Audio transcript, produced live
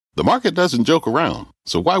The market doesn't joke around,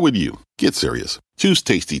 so why would you? Get serious. Choose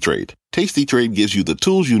Tasty Trade. Tasty Trade gives you the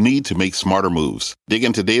tools you need to make smarter moves. Dig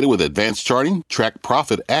into data with advanced charting, track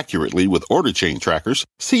profit accurately with order chain trackers,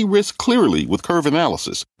 see risk clearly with curve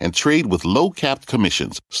analysis, and trade with low-capped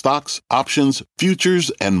commissions, stocks, options,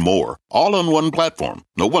 futures, and more. All on one platform.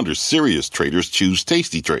 No wonder serious traders choose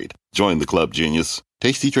Tasty Trade. Join the club, genius.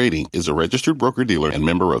 Tasty Trading is a registered broker-dealer and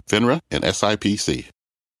member of FINRA and SIPC.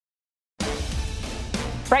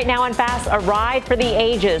 Right now on Fast, a ride for the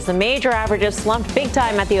ages. The major averages slumped big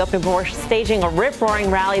time at the open before staging a rip-roaring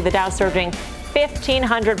rally. The Dow surging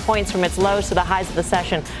 1,500 points from its lows to the highs of the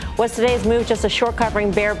session. Was today's move just a short covering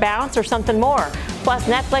bear bounce or something more? Plus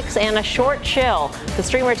Netflix and a short chill. The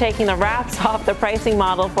streamer taking the wraps off the pricing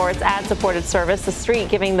model for its ad-supported service. The Street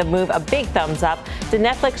giving the move a big thumbs up. Did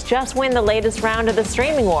Netflix just win the latest round of the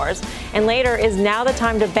streaming wars? And later, is now the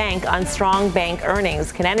time to bank on strong bank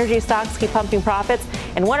earnings? Can energy stocks keep pumping profits?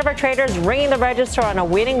 And one of our traders ringing the register on a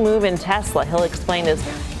winning move in Tesla. He'll explain this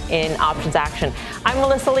in options action. I'm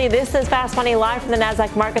Melissa Lee. This is Fast Money live from the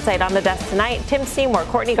NASDAQ market site. On the desk tonight, Tim Seymour,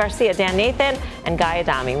 Courtney Garcia, Dan Nathan, and Guy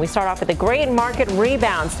Adami. We start off with a great market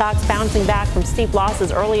rebound. Stocks bouncing back from steep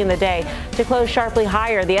losses early in the day to close sharply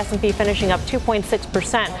higher. The S&P finishing up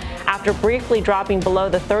 2.6% after briefly dropping below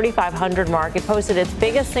the 3,500 mark. It posted its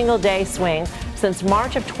biggest single-day swing since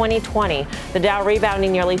March of 2020. The Dow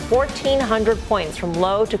rebounding nearly 1,400 points from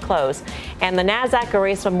low to close. And the NASDAQ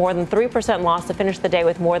erased a more than 3% loss to finish the day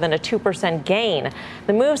with more than a 2% gain.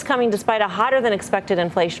 The moves coming despite a hotter than expected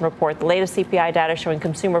inflation report. The latest CPI data showing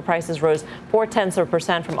consumer prices rose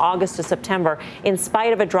 0.4% from August to September in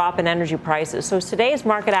spite of a drop in energy prices. So is today's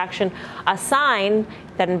market action a sign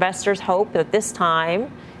that investors hope that this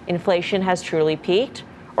time inflation has truly peaked?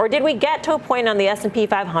 Or did we get to a point on the S&P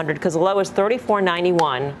 500, because the low is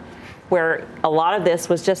 3491, where a lot of this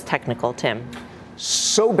was just technical, Tim?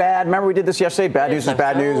 So bad. Remember we did this yesterday? Bad news is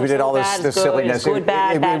bad news. We did all this silliness. It was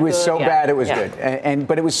so bad it was good.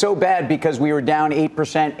 But it was so bad because we were down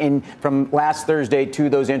 8% from last Thursday to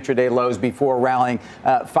those intraday lows before rallying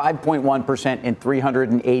 5.1% in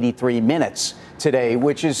 383 minutes today,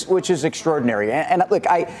 which is extraordinary. And look,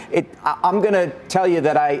 I'm going to tell you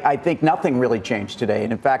that I think nothing really changed today.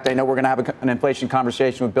 And in fact, I know we're going to have an inflation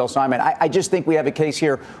conversation with Bill Simon. I just think we have a case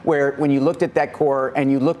here where when you looked at that core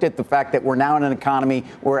and you looked at the fact that we're now in an economy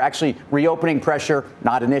where actually reopening pressure,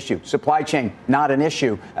 not an issue. Supply chain, not an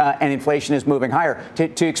issue. And inflation is moving higher.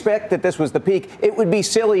 To expect that this was the peak, it would be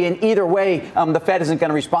silly. And either way, the Fed isn't going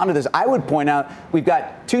to respond to this. I would point out we've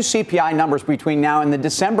got two CPI numbers between now and the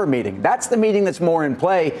December meeting. That's the meeting that's more in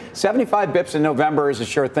play. 75 bips in November is a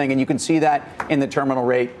sure thing, and you can see that in the terminal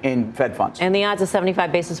rate in Fed funds. And the odds of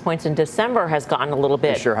 75 basis points in December has gotten a little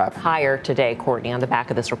bit higher today, Courtney, on the back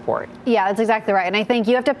of this report. Yeah, that's exactly right. And I think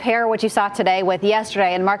you have to pair what you saw today with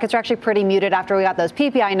yesterday, and markets are actually pretty muted after we got those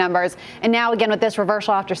PPI numbers. And now, again, with this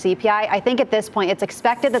reversal after CPI, I think at this point it's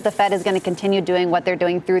expected that the Fed is going to continue doing what they're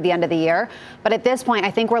doing through the end of the year. But at this point,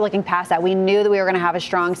 I think we're looking past that. We knew that we were going to have a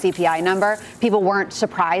strong CPI number. People weren't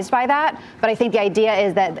surprised by that. But I think the idea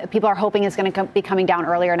is that people are hoping it's going to be coming down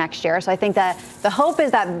earlier next year. So I think that the hope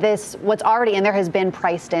is that what's already in there has been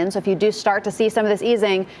priced in. So if you do start to see some of this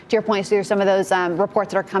easing, to your point, through some of those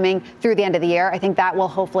reports that are coming through the end of the year, I think that will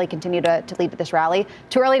hopefully continue to lead to this rally.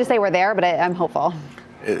 Too early to say we're there, but I'm hopeful.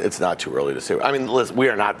 It's not too early to say. I mean, listen, we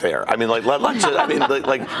are not there. I mean,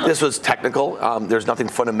 this was technical. There's nothing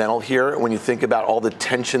fundamental here. When you think about all the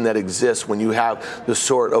tension that exists, when you have the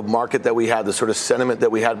sort of market that we had, the sort of sentiment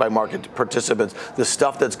that we had by market participants, the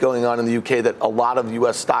stuff that's going on in the UK that a lot of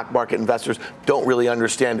U.S. stock market investors don't really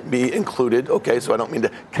understand, me included. Okay, so I don't mean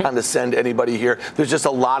to condescend anybody here. There's just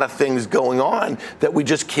a lot of things going on that we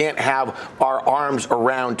just can't have our arms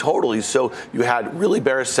around totally. So you had really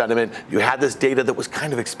bearish sentiment. You had this data that was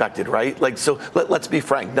kind of expected, right? So let's be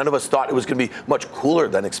frank. None of us thought it was going to be much cooler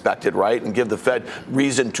than expected, right? And give the Fed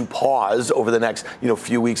reason to pause over the next,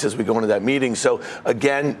 few weeks as we go into that meeting. So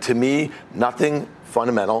again, to me, nothing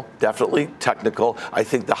fundamental, definitely technical. I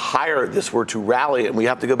think the higher this were to rally, and we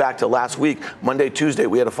have to go back to last week, Monday, Tuesday,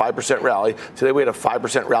 we had a 5% rally. Today we had a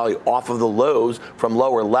 5% rally off of the lows from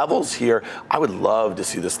lower levels here. I would love to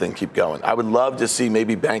see this thing keep going. I would love to see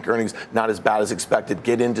maybe bank earnings not as bad as expected,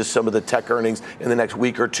 get into some of the tech earnings in the next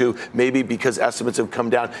week or two, maybe because estimates have come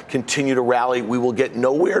down, continue to rally. We will get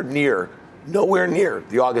nowhere near nowhere near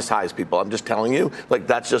the August highs, people. I'm just telling you, like,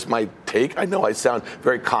 that's just my take. I know I sound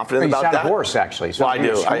very confident about that. You sound hoarse, actually. Well, I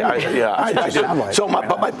do. I do. Like, so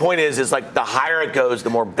but my point is like the higher it goes, the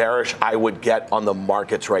more bearish I would get on the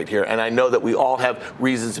markets right here. And I know that we all have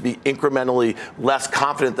reasons to be incrementally less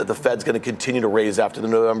confident that the Fed's going to continue to raise after the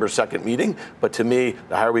November 2nd meeting. But to me,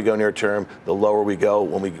 the higher we go near term, the lower we go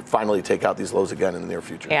when we finally take out these lows again in the near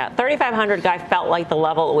future. Yeah, 3,500 guy felt like the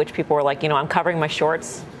level at which people were like, I'm covering my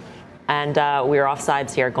shorts. And we were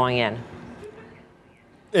offsides here going in.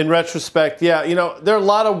 In retrospect, yeah, there are a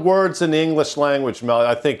lot of words in the English language, Mel.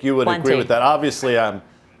 I think you would agree with that. Obviously, I'm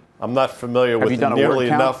not familiar with nearly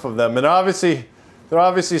enough of them. And obviously, there are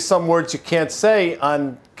obviously some words you can't say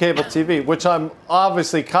on cable TV, which I'm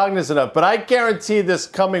obviously cognizant of. But I guarantee this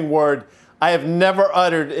coming word I have never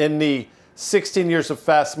uttered in the 16 years of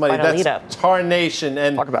Fast Money. That's tarnation.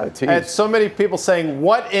 And talk about it, too. I had so many people saying,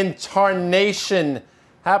 what in tarnation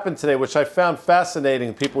happened today, which I found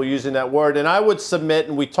fascinating, people using that word. And I would submit,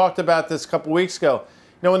 and we talked about this a couple weeks ago,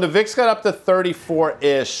 when the VIX got up to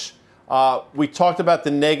 34-ish, we talked about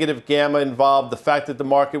the negative gamma involved, the fact that the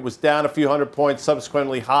market was down a few hundred points,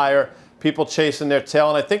 subsequently higher, people chasing their tail.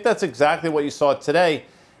 And I think that's exactly what you saw today.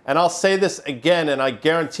 And I'll say this again, and I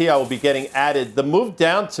guarantee I will be getting added. The move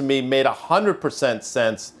down to me made 100%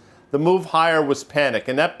 sense. The move higher was panic.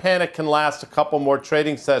 And that panic can last a couple more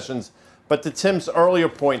trading sessions. But to Tim's earlier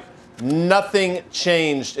point, nothing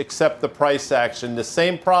changed except the price action. The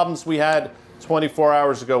same problems we had 24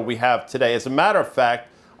 hours ago we have today. As a matter of fact,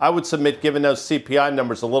 I would submit, given those CPI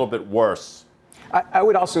numbers, a little bit worse. I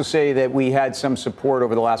would also say that we had some support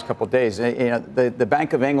over the last couple of days. The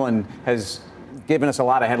Bank of England has given us a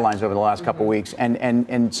lot of headlines over the last couple of weeks.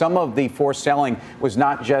 And some of the forced selling was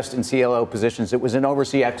not just in CLO positions. It was in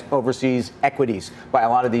overseas equities by a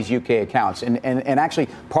lot of these UK accounts. And actually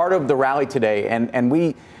part of the rally today, and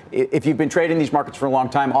we, if you've been trading these markets for a long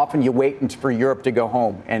time, often you wait for Europe to go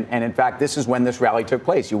home. And in fact, this is when this rally took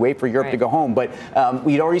place. You wait for Europe to go home. But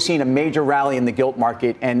we'd already seen a major rally in the gilt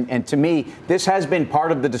market. And to me, this has been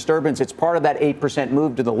part of the disturbance. It's part of that 8%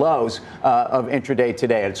 move to the lows of intraday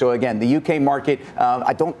today. And so, again, the UK market,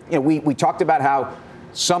 we talked about how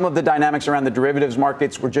some of the dynamics around the derivatives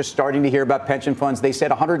markets, we're just starting to hear about pension funds. They said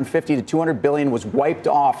 150 to 200 billion was wiped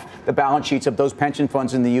off the balance sheets of those pension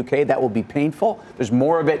funds in the UK. That will be painful. There's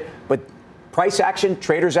more of it. But price action,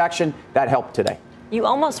 traders action, that helped today. You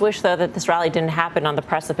almost wish, though, that this rally didn't happen on the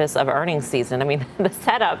precipice of earnings season. I mean, the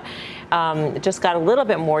setup just got a little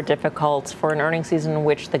bit more difficult for an earnings season in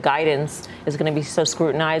which the guidance is going to be so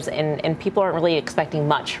scrutinized and people aren't really expecting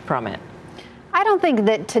much from it. I don't think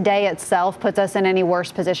that today itself puts us in any worse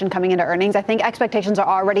position coming into earnings. I think expectations are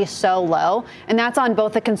already so low, and that's on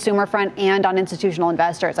both the consumer front and on institutional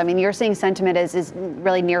investors. I mean, you're seeing sentiment is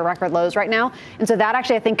really near record lows right now. And so that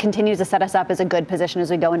actually, I think, continues to set us up as a good position as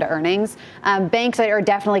we go into earnings. Banks are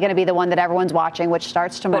definitely going to be the one that everyone's watching, which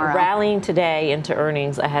starts tomorrow. But rallying today into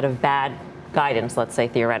earnings ahead of bad guidance, let's say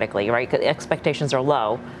theoretically, right? 'Cause expectations are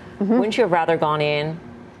low. Mm-hmm. Wouldn't you have rather gone in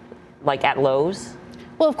like at lows?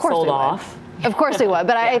 Well, of course, sold off. Of course we would,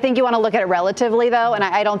 but I think you want to look at it relatively, though, and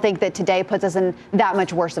I don't think that today puts us in that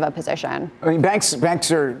much worse of a position. I mean, banks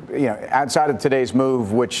are, outside of today's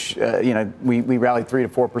move, which, we rallied 3 to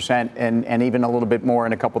 4% and even a little bit more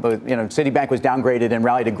in a couple of the, Citibank was downgraded and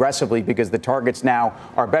rallied aggressively because the targets now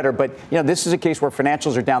are better. But, this is a case where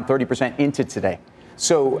financials are down 30% into today.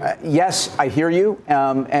 So, yes, I hear you.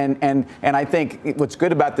 And I think what's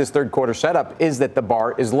good about this third quarter setup is that the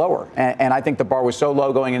bar is lower. And I think the bar was so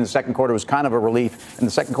low going into the second quarter was kind of a relief. And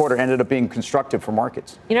the second quarter ended up being constructive for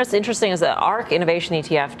markets. What's interesting is that ARK Innovation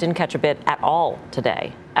ETF didn't catch a bid at all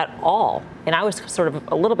today. At all. And I was sort of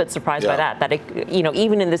a little bit surprised by that it,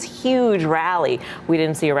 even in this huge rally, we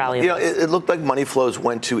didn't see a rally. It looked like money flows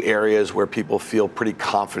went to areas where people feel pretty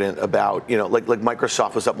confident about, like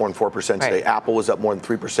Microsoft was up more than 4% today. Right. Apple was up more than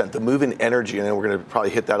 3%. The move in energy, and we're going to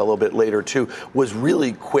probably hit that a little bit later too, was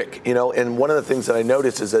really quick, and one of the things that I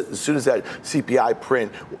noticed is that as soon as that CPI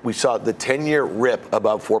print, we saw the 10-year rip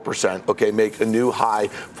above 4%, make a new high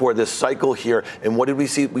for this cycle here. And what did we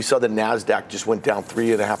see? We saw the NASDAQ just went down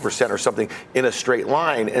 3.5% or something in a straight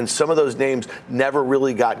line. And some of those names never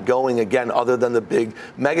really got going again, other than the big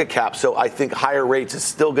mega caps. So I think higher rates is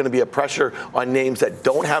still going to be a pressure on names that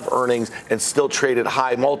don't have earnings and still trade at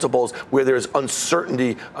high multiples where there's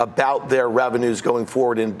uncertainty about their revenues going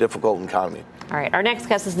forward in a difficult economy. All right. Our next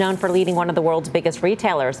guest is known for leading one of the world's biggest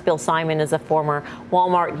retailers. Bill Simon is a former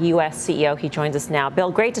Walmart U.S. CEO. He joins us now.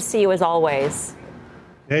 Bill, great to see you as always.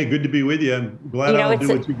 Hey, good to be with you. I'm glad I'll do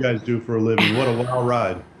what you guys do for a living. What a wild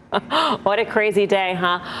ride. What a crazy day,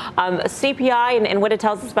 huh? CPI and what it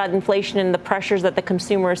tells us about inflation and the pressures that the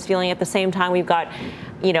consumer is feeling. At the same time, we've got,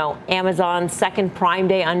 Amazon's second Prime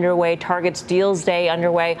Day underway, Target's Deals Day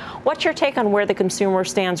underway. What's your take on where the consumer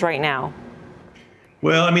stands right now?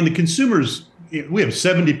 Well, I mean, the consumers, we have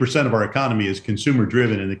 70% of our economy is consumer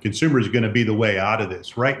driven, and the consumer is going to be the way out of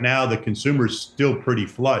this. Right now, the consumer's still pretty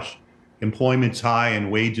flush. Employment's high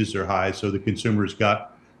and wages are high, so the consumer's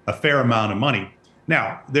got a fair amount of money.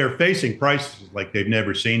 Now, they're facing prices like they've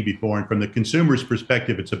never seen before. And from the consumer's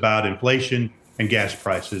perspective, it's about inflation and gas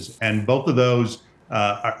prices. And both of those,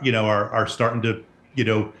 are starting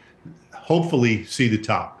to, hopefully see the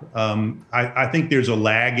top. I think there's a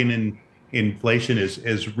lag in inflation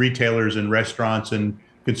as retailers and restaurants and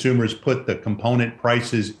consumers put the component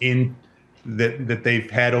prices in that they've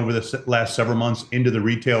had over the last several months into the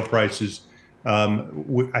retail prices.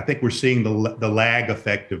 I think we're seeing the lag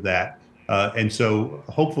effect of that. And so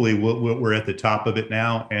hopefully we're at the top of it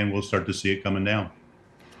now, and we'll start to see it coming down.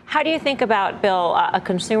 How do you think about, Bill, a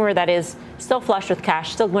consumer that is still flush with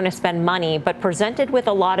cash, still going to spend money, but presented with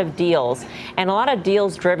a lot of deals, and a lot of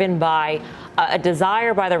deals driven by a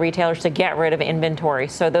desire by the retailers to get rid of inventory?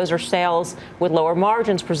 So those are sales with lower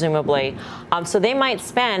margins, presumably. So they might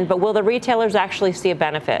spend, but will the retailers actually see a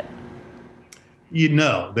benefit?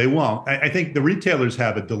 They won't. I think the retailers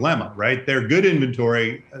have a dilemma, right? They're good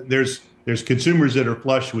inventory. There's consumers that are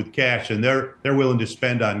flush with cash, and they're willing to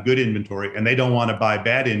spend on good inventory, and they don't want to buy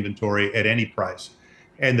bad inventory at any price.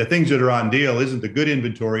 And the things that are on deal isn't the good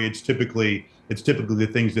inventory. It's typically the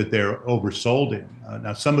things that they're oversold in.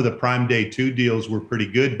 Now, some of the Prime Day 2 deals were pretty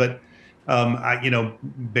good, but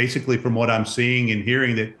basically from what I'm seeing and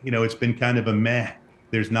hearing, that it's been kind of a meh.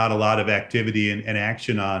 There's not a lot of activity and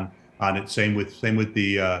action on it. Same with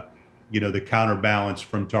the the counterbalance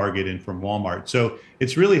from Target and from Walmart. So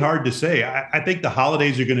it's really hard to say. I think the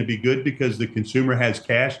holidays are going to be good because the consumer has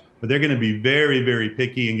cash, but they're going to be very, very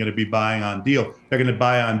picky and going to be buying on deal. They're going to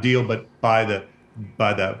buy on deal, but buy the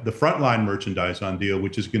frontline merchandise on deal,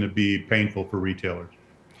 which is going to be painful for retailers.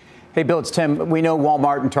 Hey, Bill, it's Tim. We know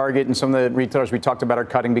Walmart and Target and some of the retailers we talked about are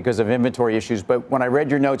cutting because of inventory issues. But when I read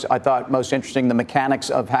your notes, I thought most interesting the mechanics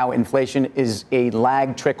of how inflation is a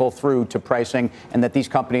lag trickle through to pricing, and that these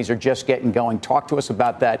companies are just getting going. Talk to us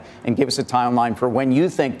about that and give us a timeline for when you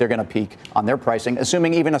think they're going to peak on their pricing,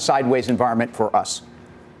 assuming even a sideways environment for us.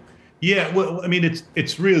 Yeah, well, I mean,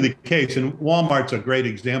 it's really the case. And Walmart's a great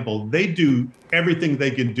example. They do everything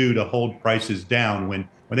they can do to hold prices down. When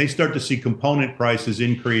they start to see component prices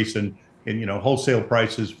increase and wholesale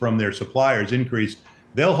prices from their suppliers increase,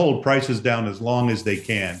 they'll hold prices down as long as they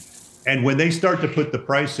can. And when they start to put the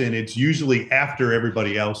price in, it's usually after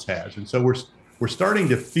everybody else has. And so we're starting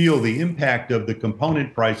to feel the impact of the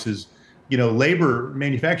component prices.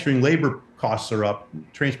 Manufacturing labor costs are up,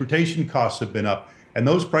 transportation costs have been up, and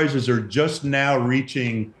those prices are just now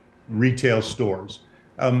reaching retail stores.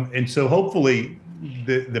 And so hopefully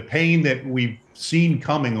the pain that we've seen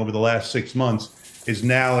coming over the last 6 months is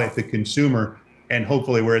now at the consumer, and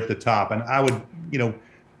hopefully we're at the top. And I would,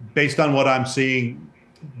 based on what I'm seeing,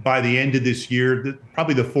 by the end of this year,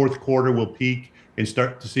 probably the fourth quarter will peak and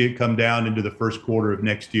start to see it come down into the first quarter of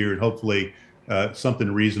next year, and hopefully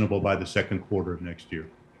something reasonable by the second quarter of next year.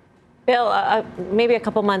 Bill, maybe a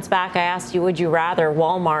couple months back, I asked you, would you rather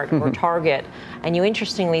Walmart or Target? And you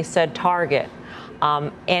interestingly said Target.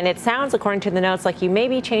 And it sounds, according to the notes, like you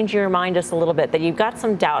maybe changed your mind just a little bit, that you've got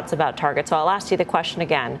some doubts about Target. So I'll ask you the question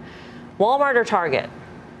again. Walmart or Target?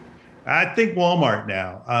 I think Walmart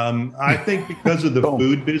now. I think because of the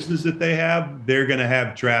food business that they have, they're going to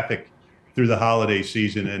have traffic through the holiday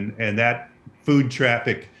season. And that food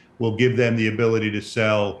traffic will give them the ability to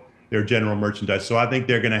sell their general merchandise. So I think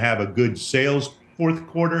they're going to have a good sales fourth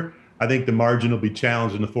quarter. I think the margin will be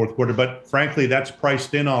challenged in the fourth quarter. But frankly, that's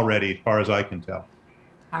priced in already as far as I can tell.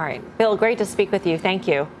 All right. Bill, great to speak with you. Thank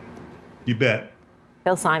you. You bet.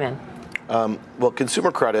 Bill Simon. Well, consumer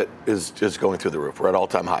credit is just going through the roof. We're at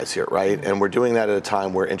all-time highs here, right? And we're doing that at a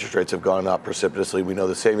time where interest rates have gone up precipitously. We know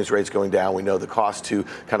the savings rate's going down. We know the cost to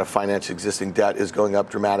kind of finance existing debt is going up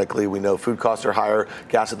dramatically. We know food costs are higher.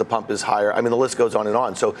 Gas at the pump is higher. I mean, the list goes on and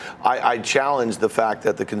on. So I challenge the fact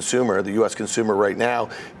that the consumer, the U.S. consumer right now,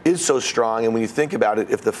 is so strong. And when you think about it,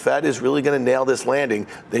 if the Fed is really going to nail this landing,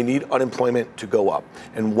 they need unemployment to go up.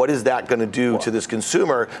 And what is that going to do to this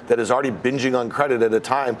consumer that is already binging on credit at a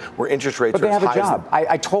time where interest rates but they have a job.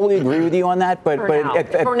 I totally agree with you on that. But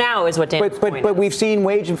for now is what Dan's point is. But we've seen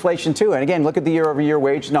wage inflation too. And again, look at the year-over-year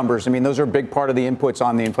wage numbers. I mean, those are a big part of the inputs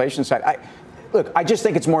on the inflation side. Look, I just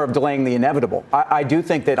think it's more of delaying the inevitable. I do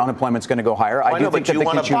think that unemployment's going to go higher. I do think that the consumer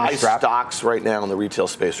you want to buy stocks right now in the retail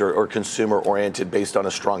space or consumer-oriented based on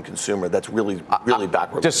a strong consumer. That's really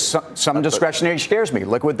backward. Just some discretionary scares me.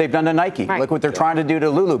 Look what they've done to Nike. Right. Look what they're trying to do to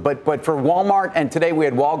Lulu. But for Walmart, and today we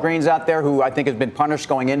had Walgreens out there who I think has been punished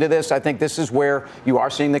going into this. I think this is where you are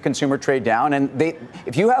seeing the consumer trade down. And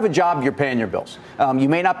if you have a job, you're paying your bills. You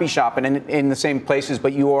may not be shopping in the same places,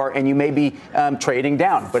 but you are, and you may be trading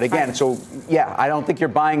down. But again, I don't think you're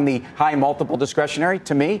buying the high multiple discretionary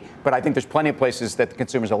to me, but I think there's plenty of places that the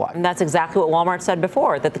consumer's alive. And that's exactly what Walmart said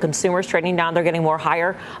before, that the consumer's trading down. They're getting more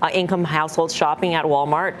higher income households shopping at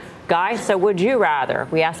Walmart. Guy, so would you rather?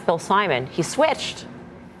 We asked Bill Simon. He switched.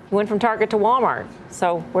 He went from Target to Walmart.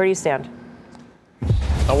 So where do you stand?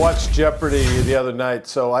 I watched Jeopardy the other night,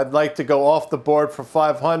 so I'd like to go off the board for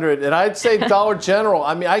 500. And I'd say Dollar General.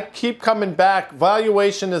 I mean, I keep coming back.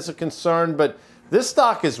 Valuation is a concern, but this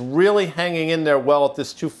stock is really hanging in there well at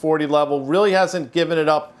this 240 level, really hasn't given it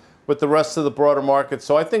up with the rest of the broader market.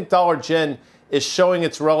 So I think Dollar Gen is showing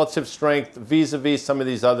its relative strength vis-a-vis some of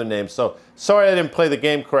these other names. So sorry I didn't play the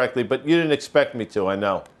game correctly, but you didn't expect me to, I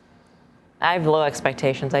know. I have low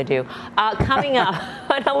expectations, I do. Coming up,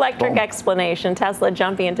 an electric explanation. Tesla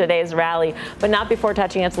jumping in today's rally, but not before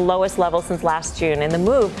touching its lowest level since last June. And the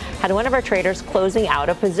move had one of our traders closing out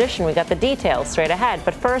a position. We got the details straight ahead.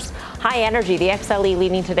 But first, high energy. The XLE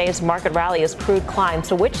leading today's market rally as crude climbs.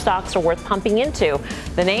 So which stocks are worth pumping into?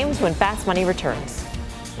 The names when Fast Money returns.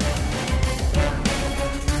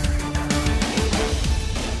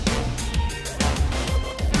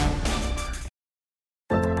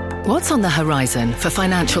 What's on the horizon for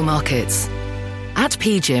financial markets? At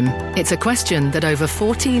PGIM, it's a question that over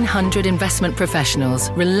 1,400 investment professionals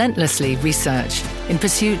relentlessly research in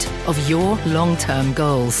pursuit of your long-term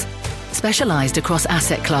goals. Specialized across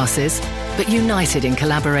asset classes, but united in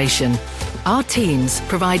collaboration, our teams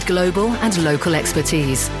provide global and local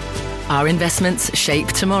expertise. Our investments shape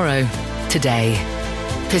tomorrow, today.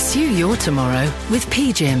 Pursue your tomorrow with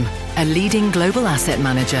PGIM, a leading global asset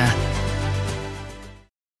manager.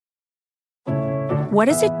 What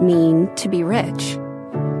does it mean to be rich?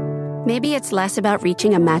 Maybe it's less about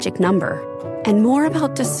reaching a magic number and more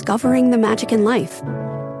about discovering the magic in life.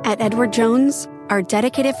 At Edward Jones, our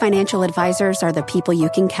dedicated financial advisors are the people you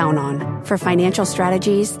can count on for financial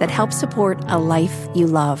strategies that help support a life you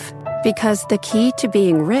love. Because the key to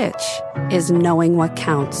being rich is knowing what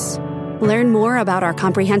counts. Learn more about our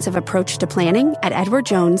comprehensive approach to planning at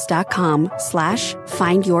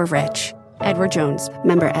edwardjones.com/findyourrich. Edward Jones,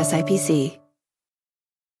 member SIPC.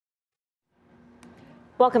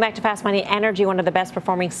 Welcome back to Fast Money. Energy, one of the best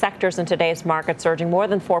performing sectors in today's market, surging more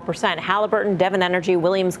than 4%. Halliburton, Devon Energy,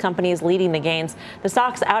 Williams companies leading the gains. The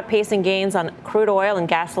stocks outpacing gains on crude oil and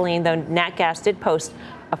gasoline, though nat gas did post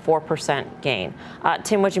a 4% gain.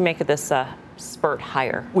 Tim, what'd you make of this spurt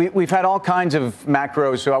higher? We've had all kinds of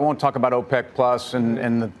macros, so I won't talk about OPEC Plus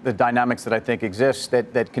and the dynamics that I think exist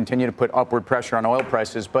that continue to put upward pressure on oil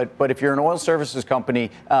prices. But if you're an oil services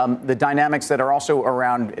company, the dynamics that are also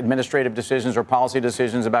around administrative decisions or policy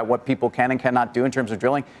decisions about what people can and cannot do in terms of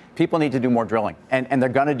drilling, people need to do more drilling, and they're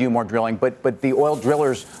going to do more drilling. But the oil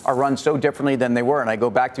drillers are run so differently than they were. And I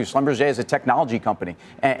go back to Schlumberger is a technology company,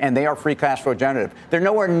 and they are free cash flow generative. They're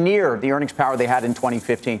nowhere near the earnings power they had in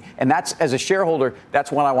 2015. And that's, as a shareholder,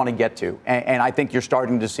 that's what I want to get to. And I think you're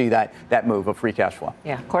starting to see that move of free cash flow.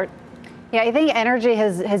 Yeah, Court? Yeah, I think energy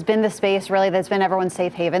has been the space really that's been everyone's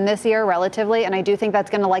safe haven this year relatively, and I do think that's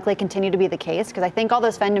going to likely continue to be the case because I think all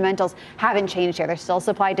those fundamentals haven't changed here. There's still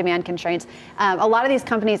supply-demand constraints. A lot of these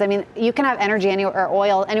companies, I mean, you can have energy or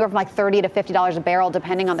oil anywhere from like $30 to $50 a barrel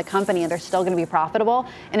depending on the company, and they're still going to be profitable.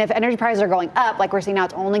 And if energy prices are going up, like we're seeing now,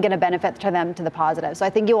 it's only going to benefit to them to the positive. So I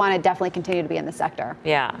think you want to definitely continue to be in the sector.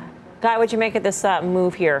 Yeah. Guy, what'd you make of this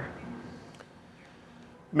move here?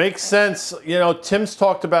 Makes sense. You know, Tim's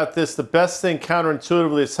talked about this. The best thing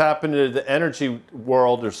counterintuitively that's happened in the energy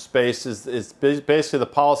world or space is basically the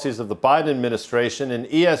policies of the Biden administration. And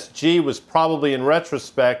ESG was probably, in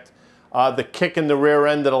retrospect, the kick in the rear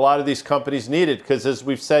end that a lot of these companies needed. Because as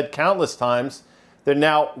we've said countless times, they're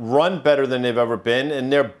now run better than they've ever been.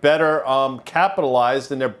 And they're better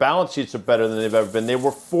capitalized, and their balance sheets are better than they've ever been. They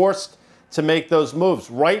were forced to make those moves.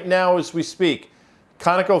 Right now, as we speak,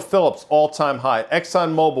 ConocoPhillips, all-time high.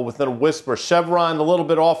 ExxonMobil within a whisper. Chevron, a little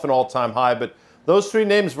bit off an all-time high. But those three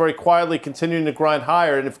names very quietly continuing to grind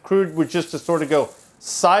higher. And if crude were just to sort of go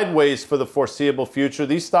sideways for the foreseeable future,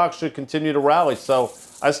 these stocks should continue to rally. So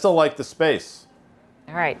I still like the space.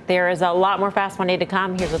 All right. There is a lot more Fast Money to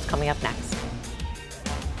come. Here's what's coming up next.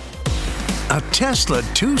 A Tesla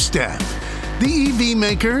two-step. The EV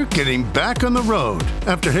maker getting back on the road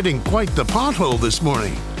after hitting quite the pothole this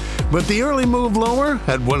morning. But the early move lower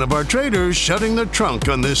had one of our traders shutting the trunk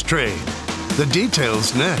on this trade. The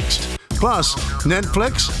details next. Plus,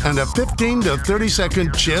 Netflix and a 15 to 30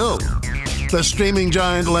 second chill. The streaming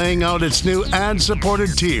giant laying out its new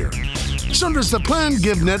ad-supported tier. So does the plan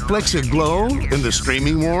give Netflix a glow in the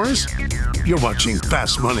streaming wars? You're watching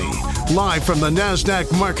Fast Money, live from the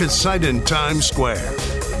NASDAQ market site in Times Square.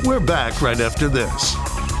 We're back right after this.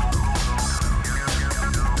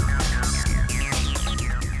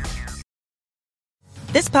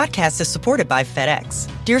 This podcast is supported by FedEx.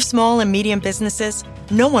 Dear small and medium businesses,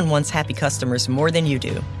 no one wants happy customers more than you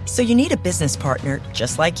do. So you need a business partner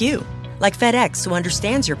just like you. Like FedEx, who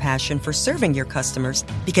understands your passion for serving your customers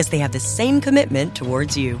because they have the same commitment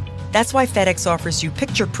towards you. That's why FedEx offers you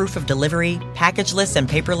picture proof of delivery, packageless and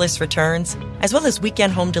paperless returns, as well as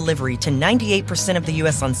weekend home delivery to 98% of the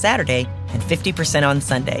U.S. on Saturday and 50% on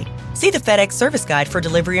Sunday. See the FedEx service guide for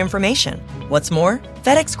delivery information. What's more,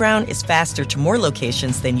 FedEx Ground is faster to more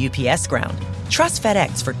locations than UPS Ground. Trust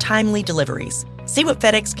FedEx for timely deliveries. See what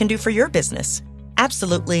FedEx can do for your business.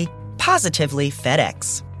 Absolutely, positively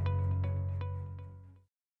FedEx.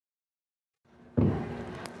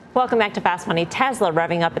 Welcome back to Fast Money. Tesla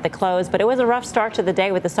revving up at the close, but it was a rough start to the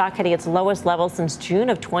day with the stock hitting its lowest level since June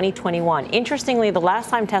of 2021. Interestingly, the last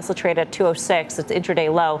time Tesla traded at 206, its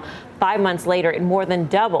intraday low, 5 months later, it more than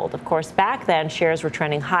doubled. Of course, back then, shares were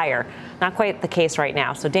trending higher. Not quite the case right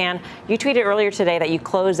now. So, Dan, you tweeted earlier today that you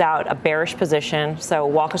close out a bearish position. So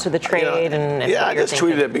walk us through the trade. I just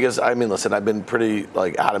tweeted it because, listen, I've been pretty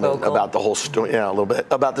adamant about the whole story, a little bit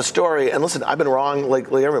about the story. And listen, I've been wrong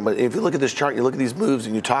like everyone. If you look at this chart, you look at these moves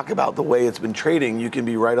and you talk about the way it's been trading, you can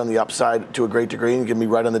be right on the upside to a great degree and you can be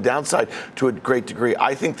right on the downside to a great degree.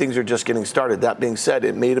 I think things are just getting started. That being said,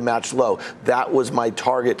 it made a match low. That was my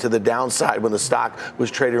target to the downside when the stock was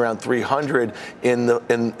trading around 300 in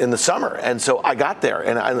the summer. And so I got there.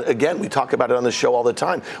 And again, we talk about it on the show all the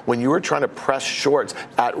time. When you are trying to press shorts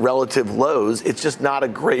at relative lows, it's just not a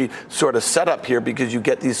great sort of setup here because you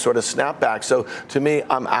get these sort of snapbacks. So to me,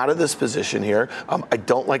 I'm out of this position here. I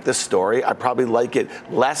don't like this story. I probably like it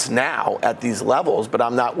less now at these levels, but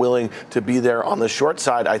I'm not willing to be there on the short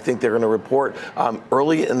side. I think they're going to report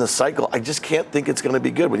early in the cycle. I just can't think it's going to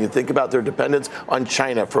be good. When you think about their dependence on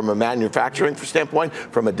China from a manufacturing standpoint,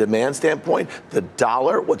 from a demand standpoint, the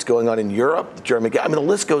dollar, what's going on in Europe, the German, the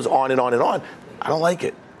list goes on and on and on. I don't like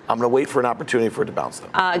it. I'm going to wait for an opportunity for it to bounce, though.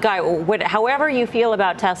 Guy, however you feel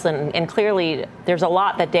about Tesla, and clearly there's a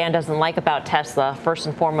lot that Dan doesn't like about Tesla, first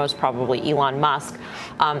and foremost probably Elon Musk.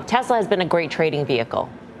 Tesla has been a great trading vehicle.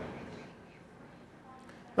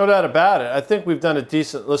 No doubt about it. I think we've done a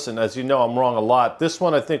decent, listen, as you know, I'm wrong a lot. This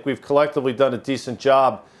one, I think we've collectively done a decent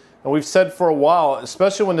job. And we've said for a while,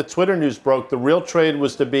 especially when the Twitter news broke, the real trade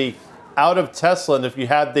was to be out of Tesla. And if you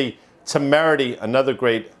had the temerity, another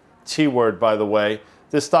great T word, by the way,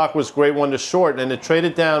 this stock was a great one to short. And it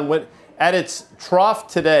traded down, went at its trough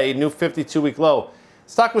today, new 52-week low.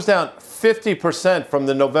 Stock was down 50% from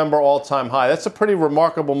the November all-time high. That's a pretty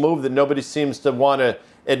remarkable move that nobody seems to want to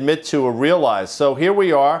admit to or realize. So here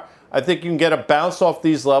we are. I think you can get a bounce off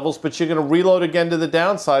these levels, but you're going to reload again to the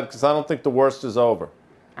downside because I don't think the worst is over.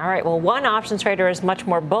 All right. Well, one options trader is much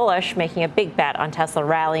more bullish, making a big bet on Tesla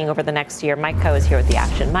rallying over the next year. Mike Coe is here with the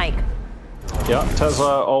action. Mike. Yeah,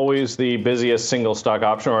 Tesla always the busiest single stock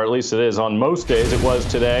option, or at least it is on most days. It was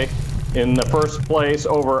today. In the first place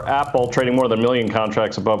over Apple, trading more than 1 million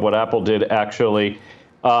contracts above what Apple did actually.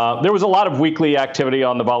 There was a lot of weekly activity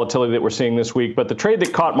on the volatility that we're seeing this week, but the trade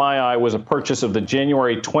that caught my eye was a purchase of the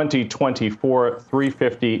January 2024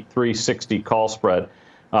 350-360 call spread.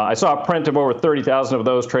 I saw a print of over 30,000 of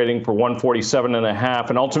those trading for 147.5,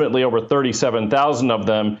 and ultimately over 37,000 of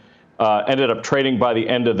them ended up trading by the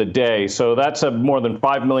end of the day. So that's a more than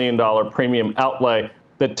 $5 million premium outlay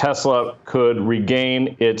that Tesla could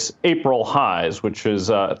regain its April highs, which is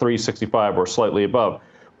 365 or slightly above.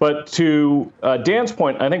 But to Dan's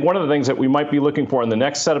point, I think one of the things that we might be looking for in the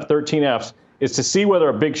next set of 13Fs is to see whether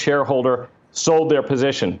a big shareholder sold their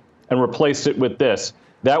position and replaced it with this.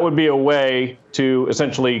 That would be a way to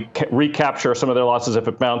essentially recapture some of their losses if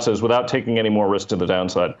it bounces without taking any more risk to the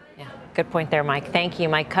downside. Yeah, good point there, Mike. Thank you,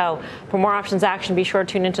 Mike Coe. For more options action, be sure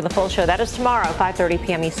to tune into the full show. That is tomorrow, 5:30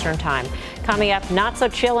 p.m. Eastern Time. Coming up, not so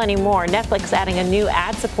chill anymore. Netflix adding a new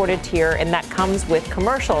ad-supported tier, and that comes with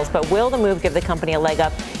commercials. But will the move give the company a leg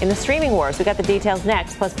up in the streaming wars? We got the details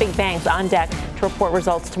next, plus big banks on deck to report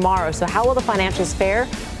results tomorrow. So how will the financials fare?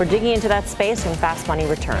 We're digging into that space when Fast Money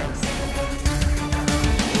returns.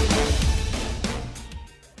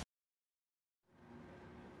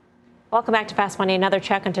 Welcome back to Fast Money. Another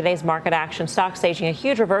check on today's market action. Stocks staging a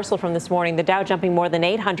huge reversal from this morning. The Dow jumping more than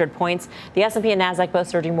 800 points. The S&P and Nasdaq both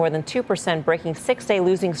surging more than 2%, breaking 6-day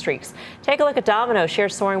losing streaks. Take a look at Domino.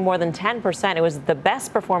 Shares soaring more than 10%. It was the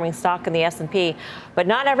best performing stock in the S&P. But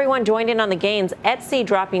not everyone joined in on the gains. Etsy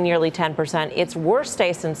dropping nearly 10%. Its worst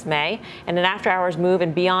day since May. And an after-hours move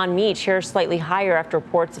in Beyond Meat. Shares slightly higher after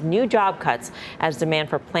reports of new job cuts as demand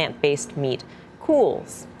for plant-based meat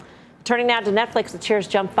cools. Turning now to Netflix, the shares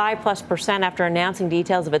jumped 5+% after announcing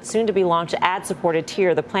details of its soon-to-be-launched ad-supported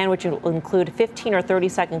tier. The plan, which will include 15 or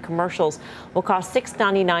 30-second commercials, will cost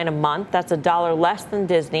 $6.99 a month. That's $1 less than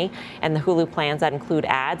Disney and the Hulu plans that include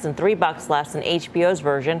ads, and $3 less than HBO's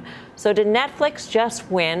version. So did Netflix just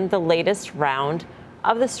win the latest round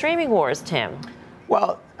of the streaming wars, Tim?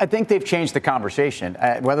 Well, I think they've changed the conversation.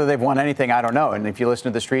 Whether they've won anything, I don't know. And if you listen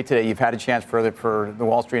to the street today, you've had a chance for the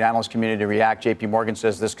Wall Street analyst community to react. J.P. Morgan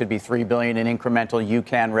says this could be $3 billion in incremental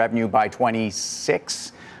UCAN revenue by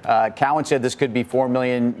 26. Cowen said this could be 4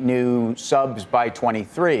 million new subs by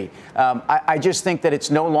 23. I just think that it's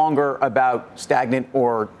no longer about stagnant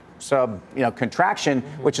or contraction,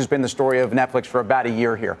 which has been the story of Netflix for about a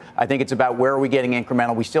year here. I think it's about where are we getting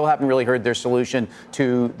incremental. We still haven't really heard their solution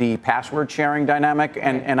to the password sharing dynamic,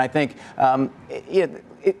 and I think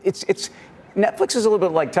it's Netflix is a little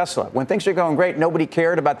bit like Tesla. When things are going great, nobody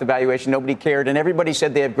cared about the valuation, nobody cared, and everybody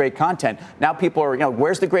said they have great content. Now people are,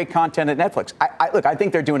 where's the great content at Netflix? I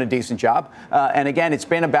think they're doing a decent job. And again, it's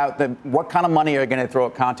been about what kind of money are they going to throw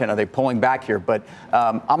at content? Are they pulling back here? But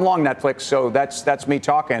I'm long Netflix, so that's me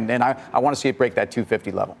talking, and I want to see it break that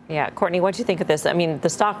 250 level. Yeah, Courtney, what do you think of this? I mean, the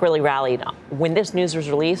stock really rallied when this news was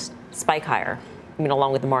released. Spike higher. I mean,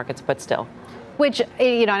 along with the markets, but still. Which,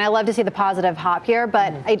 and I love to see the positive hop here,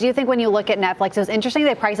 but I do think when you look at Netflix, it was interesting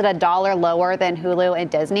they priced it $1 lower than Hulu and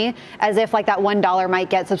Disney, as if like that $1 might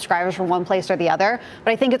get subscribers from one place or the other.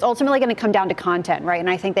 But I think it's ultimately going to come down to content, right? And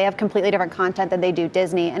I think they have completely different content than they do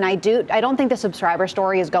Disney. And I don't think the subscriber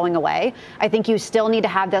story is going away. I think you still need to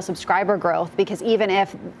have that subscriber growth, because even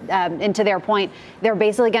if, and to their point, they're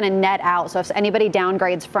basically going to net out. So if anybody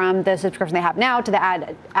downgrades from the subscription they have now to the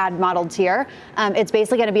ad model tier, it's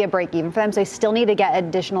basically going to be a break even for them. So they still need to get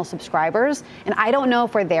additional subscribers. And I don't know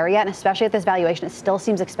if we're there yet, and especially at this valuation, it still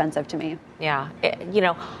seems expensive to me. Yeah.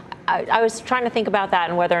 I was trying to think about that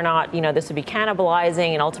and whether or not, this would be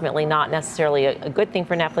cannibalizing and ultimately not necessarily a good thing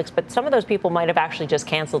for Netflix. But some of those people might have actually just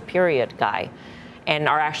canceled, period, Guy, and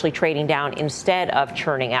are actually trading down instead of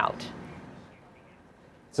churning out.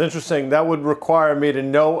 It's interesting. That would require me to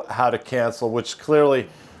know how to cancel, which clearly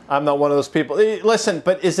I'm not one of those people. Listen,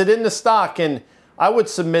 but is it in the stock? And I would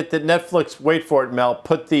submit that Netflix, wait for it, Mel,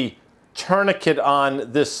 put the tourniquet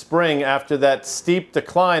on this spring after that steep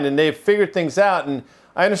decline, and they've figured things out. And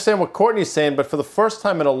I understand what Courtney's saying, but for the first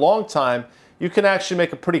time in a long time, you can actually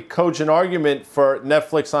make a pretty cogent argument for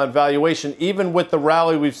Netflix on valuation, even with the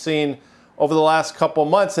rally we've seen over the last couple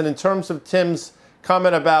months. And in terms of Tim's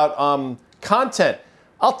comment about content,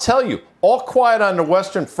 I'll tell you, All Quiet on the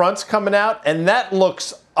Western Front's coming out, and that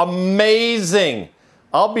looks amazing.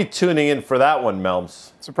 I'll be tuning in for that one,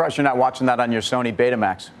 Melms. Surprised you're not watching that on your Sony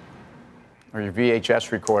Betamax or your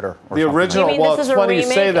VHS recorder. Or the original. You mean well, this it's is funny you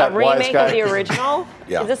say that. A remake of the original?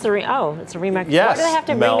 Yeah. Is this it's a remake? Yes. Why do they have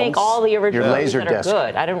to remake all the original movies that are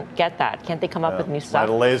good? I don't get that. Can't they come up with new stuff?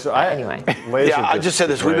 Anyway. I just said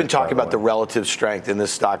this. We've been talking about the relative strength in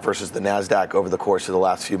this stock versus the NASDAQ over the course of the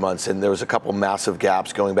last few months, and there was a couple massive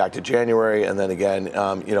gaps going back to January and then again,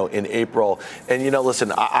 in April. And,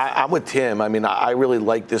 listen, I'm with Tim. I mean, I really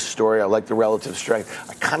like this story. I like the relative strength.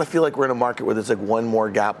 I kind of feel like we're in a market where there's like one more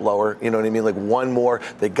gap lower. You know what I mean? Like one more.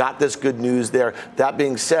 They got this good news there. That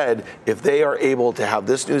being said, if they are able to have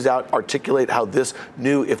this news out, articulate how this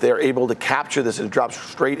new, if they're able to capture this and it drops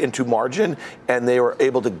straight into margin, and they were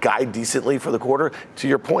able to guide decently for the quarter, to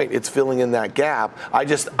your point, it's filling in that gap. I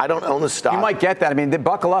don't own the stock. You might get that. I mean, they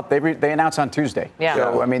buckle up. They announce on Tuesday. Yeah.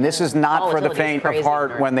 So, I mean, this is not for the faint of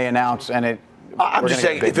heart when they announce, and it. I'm just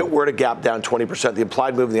saying, if it were to gap down 20%, the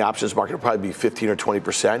implied move in the options market would probably be 15 or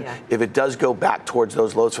 20%. Yeah. If it does go back towards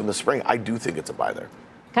those lows from the spring, I do think it's a buy there.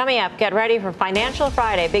 Coming up, get ready for Financial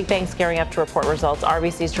Friday. Big banks gearing up to report results.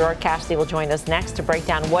 RBC's Gerard Cassidy will join us next to break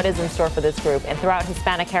down what is in store for this group. And throughout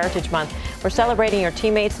Hispanic Heritage Month, we're celebrating your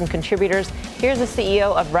teammates and contributors. Here's the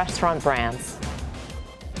CEO of Restaurant Brands.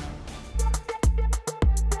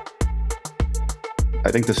 I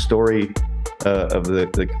think the story of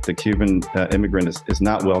the Cuban immigrant is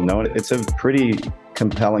not well known. It's a pretty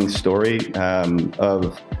compelling story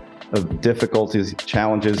of difficulties,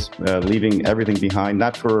 challenges, leaving everything behind,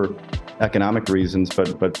 not for economic reasons,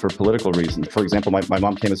 but for political reasons. For example, my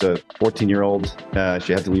mom came as a 14-year-old.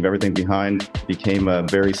 She had to leave everything behind, became a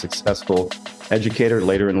very successful educator.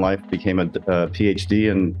 Later in life, became a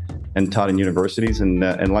PhD and taught in universities.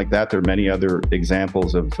 And like that, there are many other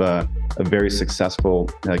examples of very successful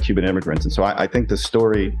Cuban immigrants. And so I think the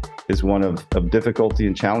story is one of difficulty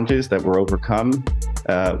and challenges that were overcome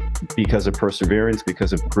because of perseverance,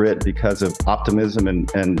 because of grit, because of optimism,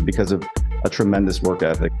 and because of a tremendous work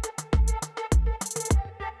ethic.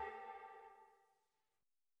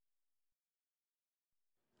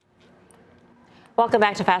 Welcome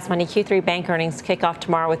back to Fast Money. Q3 bank earnings kick off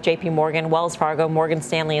tomorrow with JP Morgan, Wells Fargo, Morgan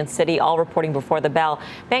Stanley, and Citi all reporting before the bell.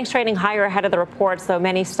 Banks trading higher ahead of the reports, though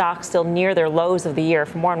many stocks still near their lows of the year.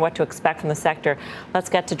 For more on what to expect from the sector, let's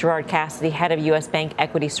get to Gerard Cassidy, head of U.S. Bank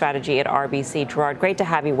Equity Strategy at RBC. Gerard, great to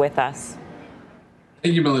have you with us.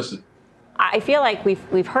 Thank you, Melissa. I feel like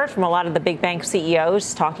we've heard from a lot of the big bank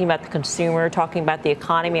CEOs talking about the consumer, talking about the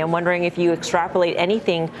economy. I'm wondering if you extrapolate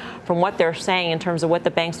anything from what they're saying in terms of what the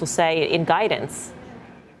banks will say in guidance.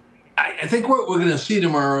 I think what we're going to see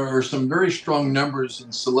tomorrow are some very strong numbers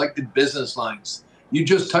in selected business lines. You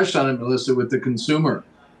just touched on it, Melissa, with the consumer.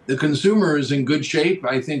 The consumer is in good shape.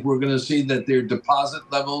 I think we're going to see that their deposit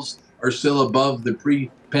levels are still above the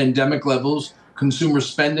pre-pandemic levels. Consumer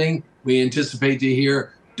spending, we anticipate to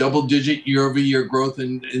hear double-digit year-over-year growth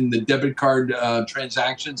in the debit card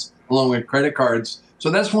transactions, along with credit cards. So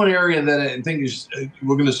that's one area that I think is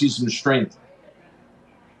we're going to see some strength.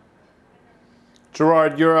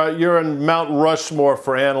 Gerard, you're in Mount Rushmore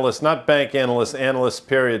for analysts, not bank analysts,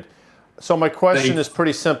 period. So my question is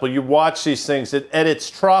pretty simple. You watch these things. At its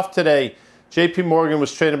trough today, JP Morgan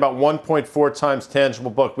was trading about 1.4 times tangible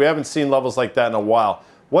book. We haven't seen levels like that in a while.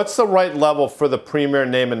 What's the right level for the premier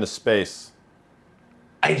name in the space?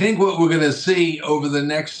 I think what we're going to see over the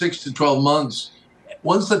next 6 to 12 months,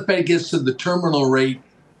 once the Fed gets to the terminal rate,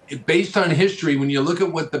 based on history, when you look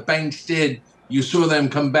at what the banks did, you saw them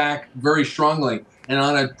come back very strongly. And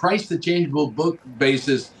on a price to tangible book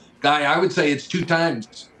basis, Guy, I would say it's 2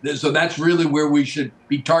 times. So that's really where we should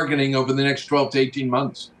be targeting over the next 12 to 18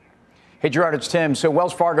 months. Hey, Gerard, it's Tim. So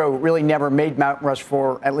Wells Fargo really never made Mount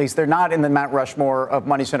Rushmore. At least they're not in the Mount Rushmore of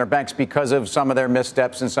money center banks because of some of their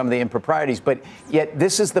missteps and some of the improprieties. But yet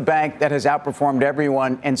this is the bank that has outperformed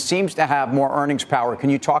everyone and seems to have more earnings power.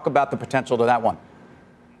 Can you talk about the potential to that one?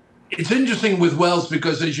 It's interesting with Wells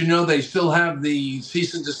because, as you know, they still have the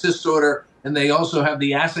cease and desist order and they also have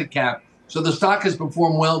the asset cap. So the stock has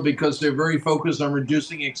performed well because they're very focused on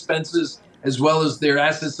reducing expenses as well as their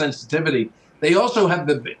asset sensitivity. They also have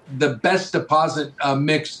the best deposit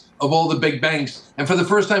mix of all the big banks. And for the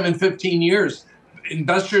first time in 15 years,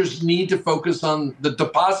 investors need to focus on the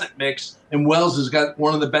deposit mix, and Wells has got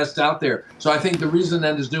one of the best out there. So I think the reason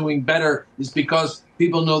that is doing better is because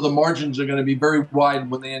people know the margins are going to be very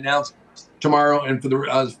wide when they announce tomorrow and for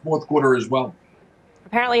the fourth quarter as well.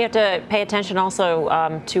 Apparently, you have to pay attention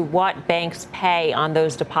also to what banks pay on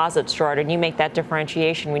those deposits, Gerard, and you make that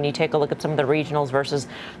differentiation when you take a look at some of the regionals versus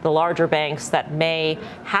the larger banks that may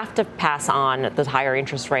have to pass on the higher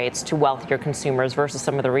interest rates to wealthier consumers versus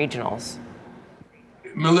some of the regionals.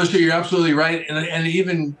 Melissa, you're absolutely right. And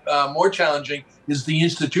even more challenging is the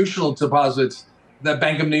institutional deposits that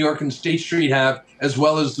Bank of New York and State Street have, as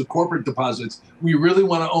well as the corporate deposits. We really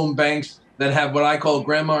want to own banks that have what I call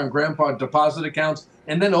grandma and grandpa deposit accounts.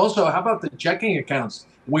 And then also, how about the checking accounts?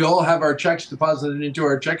 We all have our checks deposited into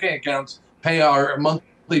our checking accounts, pay our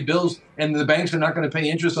monthly bills, and the banks are not going to pay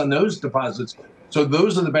interest on those deposits. So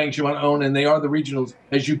those are the banks you want to own, and they are the regionals,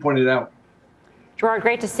 as you pointed out. Gerard,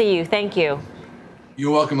 great to see you. Thank you.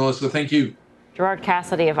 You're welcome, Melissa. Thank you. Gerard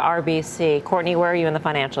Cassidy of RBC. Courtney, where are you in the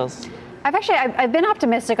financials? I've been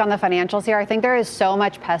optimistic on the financials here. I think there is so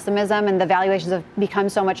much pessimism and the valuations have become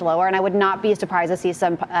so much lower. And I would not be surprised to see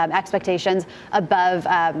some expectations above,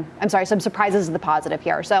 some surprises to the positive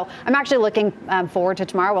here. So I'm actually looking forward to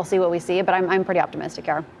tomorrow. We'll see what we see, but I'm pretty optimistic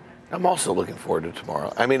here. I'm also looking forward to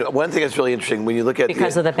tomorrow. I mean, one thing that's really interesting when you look at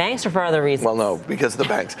because of the banks or for other reasons. Well, no, because of the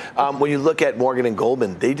banks. When you look at Morgan and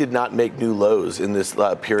Goldman, they did not make new lows in this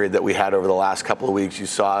period that we had over the last couple of weeks. You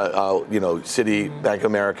saw, Citi, Bank of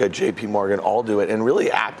America, JP Morgan all do it and really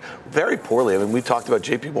act very poorly. I mean, we talked about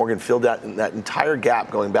JP Morgan filled that entire gap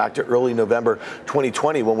going back to early November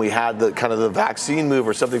 2020 when we had the kind of the vaccine move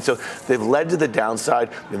or something. So they've led to the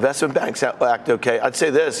downside. Investment banks act okay. I'd say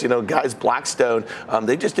this, guys, Blackstone,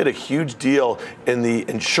 they just did a huge deal in the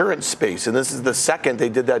insurance space. And this is the second they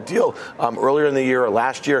did that deal earlier in the year or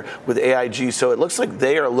last year with AIG. So it looks like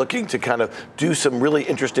they are looking to kind of do some really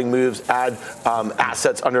interesting moves, add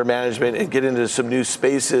assets under management, and get into some new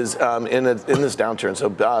spaces in this downturn. So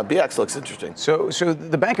BX looks interesting. So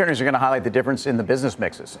the bank earnings are going to highlight the difference in the business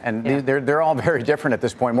mixes, and they're all very different at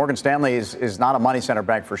this point. Morgan Stanley is not a money center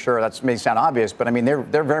bank for sure. That may sound obvious, but I mean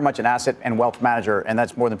they're very much an asset and wealth manager, and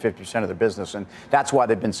that's more than 50% of their business, and that's why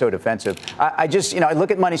they've been so defensive. I just I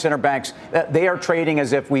look at money center banks; they are trading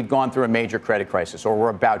as if we've gone through a major credit crisis or we're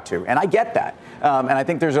about to, and I get that. And I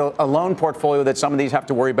think there's a loan portfolio that some of these have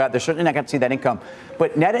to worry about. They're certainly not going to see that income,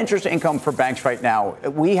 but net interest income for banks right now,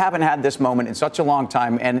 we haven't had this moment in such a long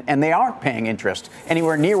time, and they aren't paying interest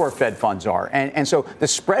anywhere near where Fed funds are, and so the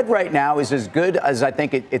spread right now is as good as I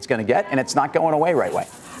think it's going to get, and it's not going away right away.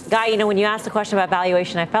 Guy, when you asked the question about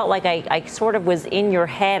valuation, I felt like I sort of was in your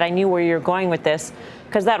head. I knew where you were going with this,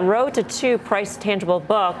 because that road to 2 price tangible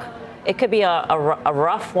book, it could be a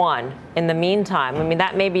rough one in the meantime. I mean,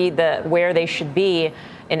 that may be where they should be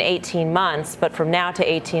in 18 months, but from now to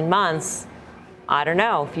 18 months, I don't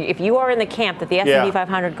know. If you are in the camp that the S&P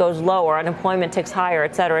 500 goes lower, unemployment ticks higher,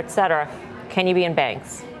 et cetera, can you be in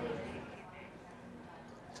banks?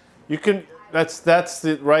 You can. That's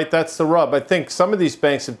the rub. I think some of these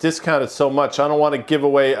banks have discounted so much. I don't want to give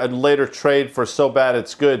away a later trade for so bad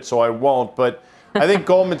it's good, so I won't. But I think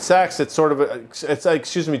Goldman Sachs,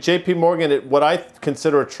 JP Morgan at what I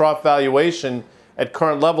consider a trough valuation at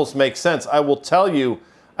current levels makes sense. I will tell you,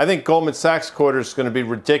 I think Goldman Sachs quarter is going to be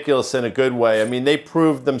ridiculous in a good way. I mean, they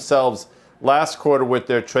proved themselves last quarter with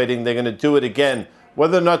their trading. They're going to do it again.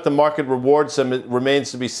 Whether or not the market rewards them, it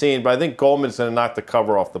remains to be seen. But I think Goldman's going to knock the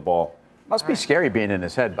cover off the ball. Must be scary being in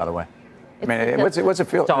his head, by the way. I mean, what's it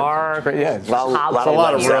feel? Dark. Yeah, it's a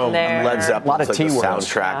lot of room. Led Zeppelin, a lot of T-words.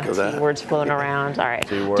 Soundtrack of that. T-words floating around. All right.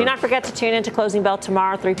 Do not forget to tune in to Closing Bell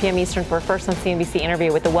tomorrow, 3 p.m. Eastern, for a First on CNBC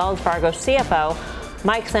interview with the Wells Fargo CFO,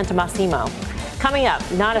 Mike Santomassimo. Coming up,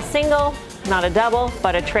 not a single, not a double,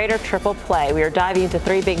 but a trader triple play. We are diving into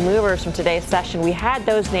 3 big movers from today's session. We had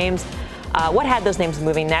those names. What had those names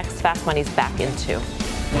moving next? Fast Money's back into.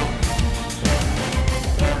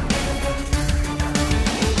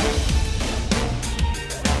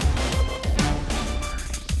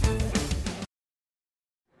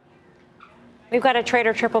 We've got a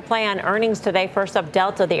trader triple play on earnings today. First up,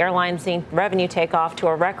 Delta, the airline, seeing revenue take off to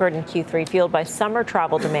a record in Q3, fueled by summer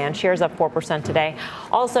travel demand. Shares up 4% today.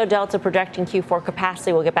 Also, Delta projecting Q4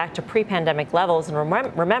 capacity will get back to pre-pandemic levels. And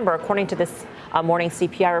remember, according to this morning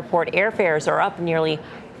CPI report, airfares are up nearly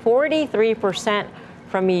 43%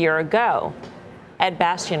 from a year ago. Ed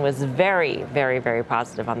Bastian was very, very, very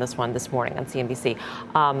positive on this one this morning on CNBC.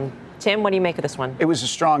 Tim, what do you make of this one? It was a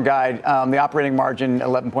strong guide. The operating margin,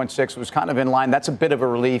 11.6, was kind of in line. That's a bit of a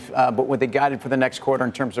relief. But what they guided for the next quarter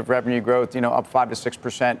in terms of revenue growth, up 5 to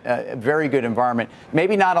 6%, a very good environment.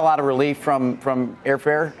 Maybe not a lot of relief from from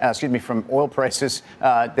oil prices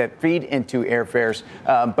that feed into airfares.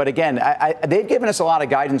 But again, they've given us a lot of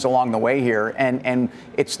guidance along the way here. And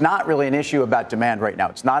it's not really an issue about demand right now.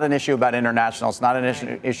 It's not an issue about international. It's not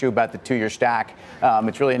an issue about the 2-year stack.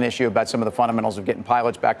 It's really an issue about some of the fundamentals of getting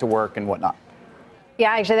pilots back to work and whatnot.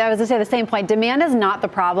 Yeah, actually, I was going to say the same point. Demand is not the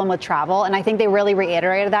problem with travel, and I think they really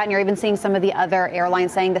reiterated that, and you're even seeing some of the other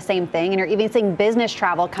airlines saying the same thing, and you're even seeing business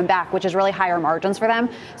travel come back, which is really higher margins for them.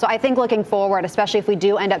 So I think looking forward, especially if we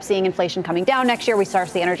do end up seeing inflation coming down next year, we start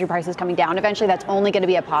to see energy prices coming down eventually, that's only going to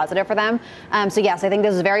be a positive for them. So yes, I think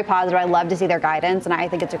this is very positive. I love to see their guidance, and I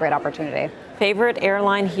think it's a great opportunity. Favorite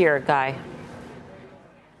airline here, Guy?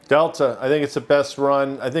 Delta. I think it's the best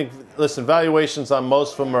run. I think, listen, valuations on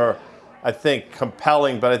most of them are, I think,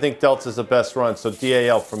 compelling, but I think Delta's the best run. So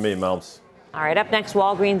DAL for me, Melms. All right, up next,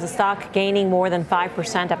 Walgreens, the stock gaining more than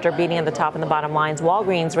 5% after beating at the top and the bottom lines.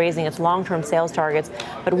 Walgreens raising its long-term sales targets,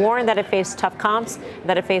 but warned that it faced tough comps,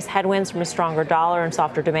 that it faced headwinds from a stronger dollar and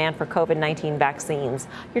softer demand for COVID-19 vaccines.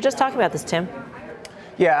 You're just talking about this, Tim.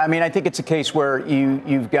 Yeah, I mean, I think it's a case where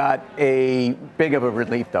you've got a big of a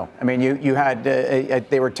relief, though. I mean, you had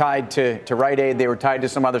they were tied to Rite Aid. They were tied to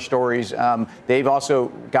some other stories. They've also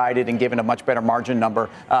guided and given a much better margin number.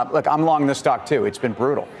 Look, I'm long this stock, too. It's been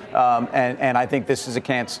brutal. And I think this is a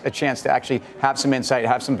chance to actually have some insight,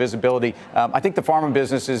 have some visibility. I think the pharma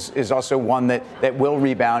business is also one that will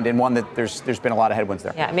rebound and one that there's been a lot of headwinds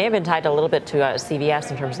there. Yeah, it may have been tied a little bit to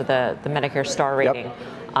CVS in terms of the Medicare star rating. Yep.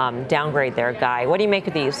 Downgrade there, Guy. What do you make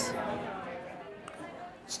of these?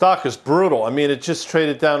 Stock is brutal. I mean, it just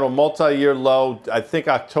traded down to a multi-year low, I think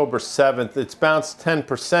October 7th. It's bounced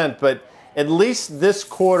 10%, but at least this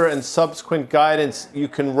quarter and subsequent guidance, you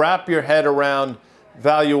can wrap your head around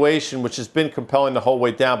valuation, which has been compelling the whole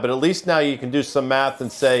way down. But at least now you can do some math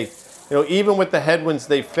and say, even with the headwinds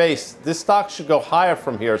they face, this stock should go higher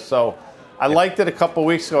from here. So I liked it a couple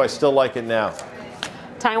weeks ago. I still like it now.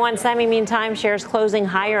 Taiwan Semi, meantime, shares closing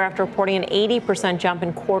higher after reporting an 80% jump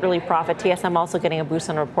in quarterly profit. TSM also getting a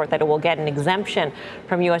boost on a report that it will get an exemption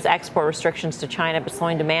from U.S. export restrictions to China, but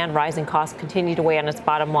slowing demand, rising costs continue to weigh on its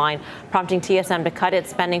bottom line, prompting TSM to cut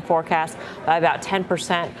its spending forecast by about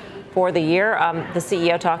 10% for the year. The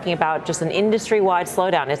CEO talking about just an industry-wide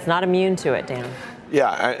slowdown. It's not immune to it, Dan. Yeah,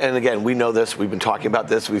 and again, we know this. We've been talking about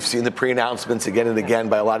this. We've seen the pre-announcements again and again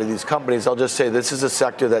by a lot of these companies. I'll just say this is a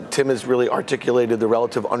sector that Tim has really articulated the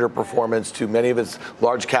relative underperformance to many of its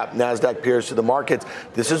large cap NASDAQ peers to the markets.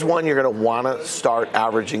 This is one you're going to want to start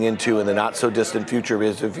averaging into in the not so distant future,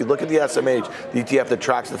 because if you look at the SMH, the ETF that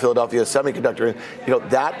tracks the Philadelphia Semiconductor,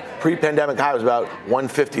 that pre-pandemic high was about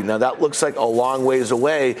 150. Now that looks like a long ways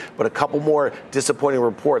away, but a couple more disappointing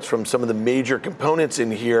reports from some of the major components in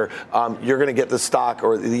here, you're going to get the stock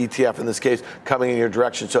or the ETF in this case coming in your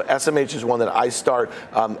direction. So SMH is one that I start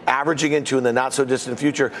averaging into in the not so distant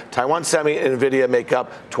future. Taiwan Semi and NVIDIA make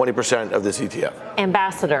up 20% of this ETF.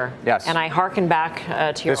 Ambassador. Yes. And I hearken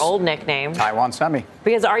back to your old nickname. Taiwan Semi.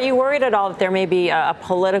 Because are you worried at all that there may be a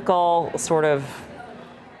political sort of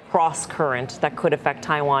cross current that could affect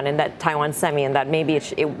Taiwan and that Taiwan Semi, and that maybe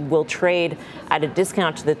it will trade at a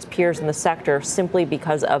discount to its peers in the sector simply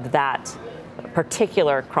because of that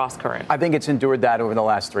particular cross current? I think it's endured that over the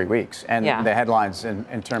last 3 weeks, and Yeah. the headlines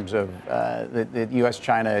in terms of the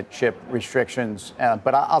U.S.-China chip restrictions.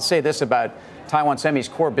 But I'll say this about Taiwan Semi's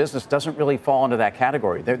core business doesn't really fall into that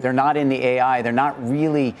category. They're not in the AI. They're not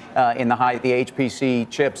really in the HPC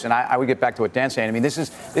chips. And I would get back to what Dan's saying. I mean, this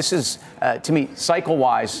is to me,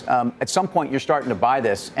 cycle-wise, at some point you're starting to buy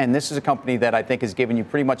this. And this is a company that I think has given you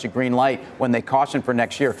pretty much a green light when they caution for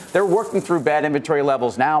next year. They're working through bad inventory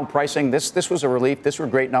levels now. Pricing, this was a relief. This were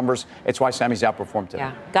great numbers. It's why Semi's outperformed today.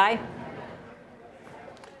 Yeah. Guy?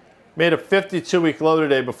 Made a 52-week low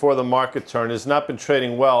today before the market turn. Has not been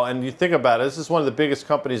trading well. And you think about it, this is one of the biggest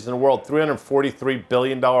companies in the world, $343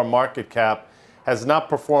 billion market cap, has not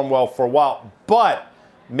performed well for a while. But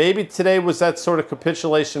maybe today was that sort of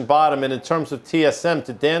capitulation bottom. And in terms of TSM,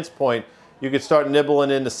 to Dan's point, you could start nibbling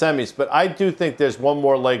into semis. But I do think there's one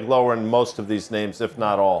more leg lower in most of these names, if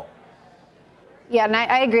not all. Yeah, and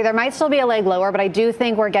I agree. There might still be a leg lower, but I do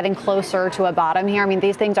think we're getting closer to a bottom here. I mean,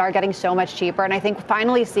 these things are getting so much cheaper. And I think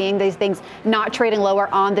finally seeing these things not trading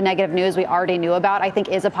lower on the negative news we already knew about, I think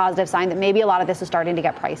is a positive sign that maybe a lot of this is starting to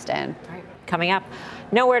get priced in. All right. Coming up,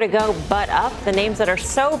 nowhere to go but up. The names that are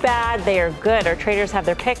so bad they are good. Our traders have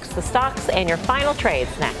their picks, the stocks, and your final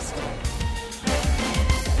trades next.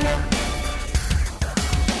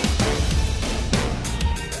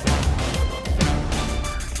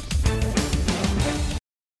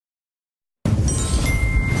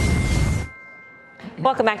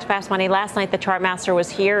 Welcome back to Fast Money. Last night, the chart master was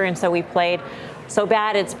here, and so we played So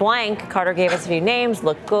Bad It's Blank. Carter gave us a few names,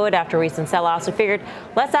 looked good after recent sellouts. We figured,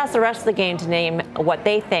 let's ask the rest of the game to name what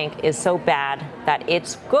they think is so bad that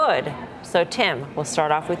it's good. So, Tim, we'll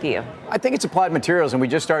start off with you. I think it's Applied Materials, and we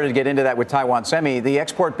just started to get into that with Taiwan Semi. The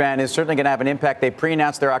export ban is certainly going to have an impact. They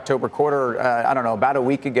pre-announced their October quarter, about a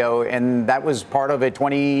week ago, and that was part of a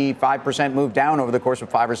 25% move down over the course of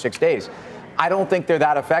 5 or 6 days. I don't think they're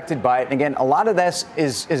that affected by it. And again, a lot of this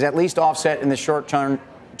is at least offset in the short term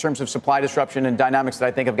in terms of supply disruption and dynamics that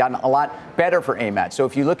I think have gotten a lot better for AMAT. So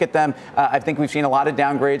if you look at them, I think we've seen a lot of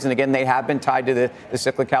downgrades. And again, they have been tied to the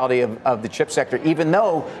cyclicality of the chip sector, even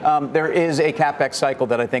though there is a CapEx cycle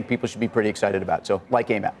that I think people should be pretty excited about. So like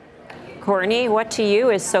AMAT. Courtney, what to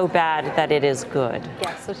you is so bad that it is good?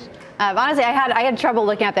 Yes. Honestly, I had trouble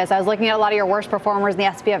looking at this. I was looking at a lot of your worst performers in the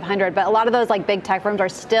S&P 500, but a lot of those like big tech firms are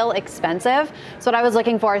still expensive. So what I was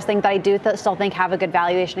looking for is things that I do still think have a good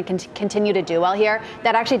valuation and can continue to do well here.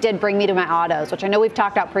 That actually did bring me to my autos, which I know we've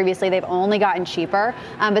talked about previously. They've only gotten cheaper.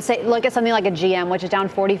 But look at something like a GM, which is down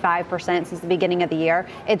 45% since the beginning of the year.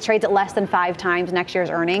 It trades at less than 5 times next year's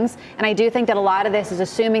earnings. And I do think that a lot of this is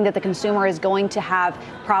assuming that the consumer is going to have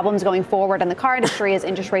problems going forward in the car industry as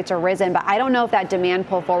interest rates are risen. But I don't know if that demand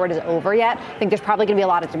pull forward is over yet. I think there's probably going to be a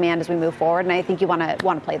lot of demand as we move forward, and I think you want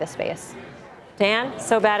to play this space. Dan,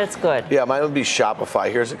 so bad it's good. Yeah, mine would be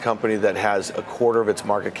Shopify. Here's a company that has a quarter of its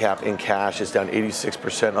market cap in cash. It's down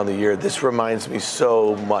 86% on the year. This reminds me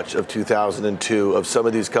so much of 2002, of some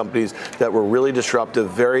of these companies that were really disruptive,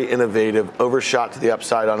 very innovative, overshot to the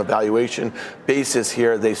upside on a valuation basis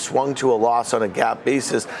here. They swung to a loss on a GAAP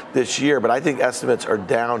basis this year, but I think estimates are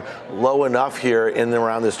down low enough here in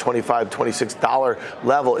around this $25, $26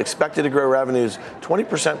 level. Expected to grow revenues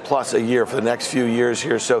 20% plus a year for the next few years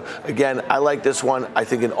here. So again, I like this this one. I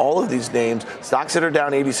think in all of these names, stocks that are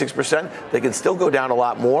down 86%, they can still go down a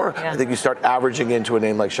lot more. I think you start averaging into a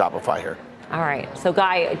name like Shopify here. All right. So,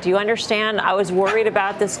 Guy, do you understand? I was worried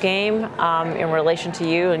about this game in relation to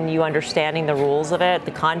you and you understanding the rules of it,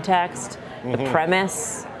 the context, the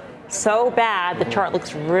premise. So bad, the chart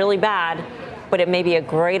looks really bad, but it may be a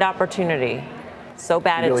great opportunity. So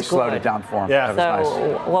bad really it's good. Slowed it down for him. Yeah.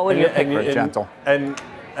 So, what would you pick? Gentle. And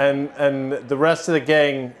the rest of the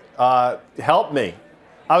gang helped me.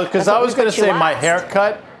 I was going to say my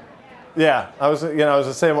haircut. Yeah, I was going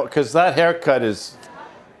to say because that haircut is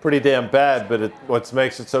pretty damn bad, but what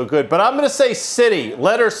makes it so good. But I'm going to say Citi,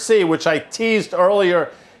 letter C, which I teased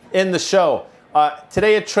earlier in the show.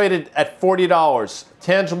 Today it traded at $40.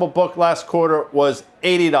 Tangible book last quarter was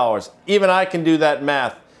 $80. Even I can do that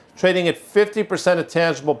math. Trading at 50% of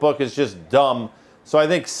tangible book is just dumb. So I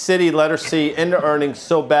think Citi, letter C, into earnings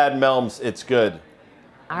so bad, Melms, it's good.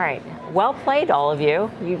 All right. Well played, all of you.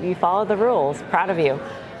 You followed the rules. Proud of you.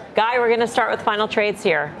 Guy, we're going to start with final trades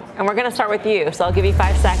here. And we're going to start with you, so I'll give you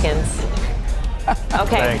 5 seconds.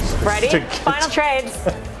 Okay, Thanks. Ready? Final trades.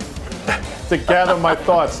 To gather my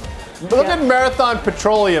thoughts. Look at Marathon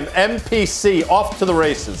Petroleum, MPC, off to the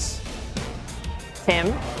races.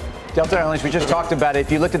 Tim? Delta Airlines, we just talked about it.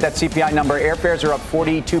 If you looked at that CPI number, airfares are up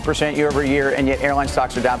 42% year over year, and yet airline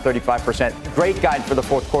stocks are down 35%. Great guide for the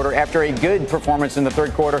fourth quarter. After a good performance in the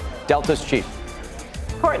third quarter, Delta's cheap.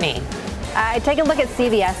 Courtney? Take a look at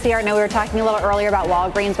CVS here. I know we were talking a little earlier about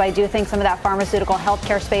Walgreens, but I do think some of that pharmaceutical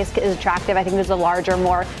healthcare space is attractive. I think there's a larger,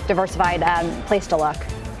 more diversified place to look.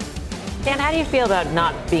 Dan, how do you feel about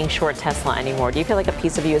not being short Tesla anymore? Do you feel like a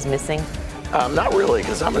piece of you is missing? Not really,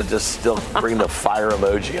 because I'm going to just still bring the fire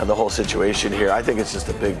emoji on the whole situation here. I think it's just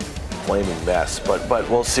a big flaming mess, but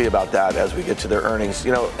we'll see about that as we get to their earnings.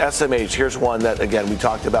 SMH, here's one that, again, we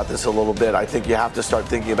talked about this a little bit. I think you have to start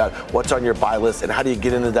thinking about what's on your buy list and how do you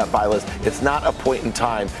get into that buy list. It's not a point in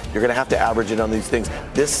time. You're going to have to average it on these things.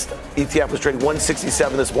 This ETF was trading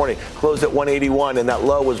 167 this morning, closed at 181, and that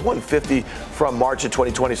low was 150 from March of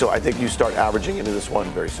 2020. So I think you start averaging into this one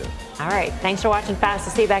very soon. All right. Thanks for watching Fast.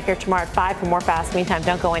 I'll see you back here tomorrow at 5 for more Fast. Meantime,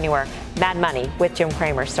 don't go anywhere. Mad Money with Jim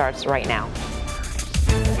Cramer starts right now.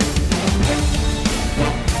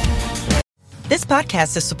 This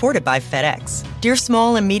podcast is supported by FedEx. Dear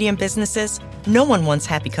small and medium businesses, no one wants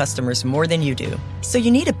happy customers more than you do. So you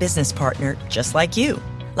need a business partner just like you.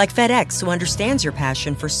 Like FedEx, who understands your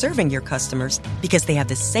passion for serving your customers because they have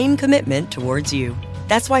the same commitment towards you.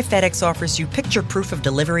 That's why FedEx offers you picture proof of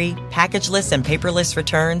delivery, packageless and paperless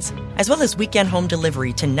returns, as well as weekend home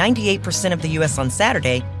delivery to 98% of the U.S. on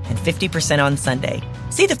Saturday and 50% on Sunday.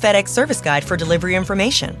 See the FedEx service guide for delivery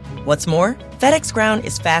information. What's more, FedEx Ground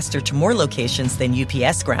is faster to more locations than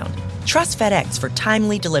UPS Ground. Trust FedEx for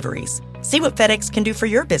timely deliveries. See what FedEx can do for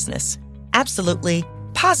your business. Absolutely,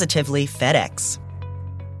 positively FedEx.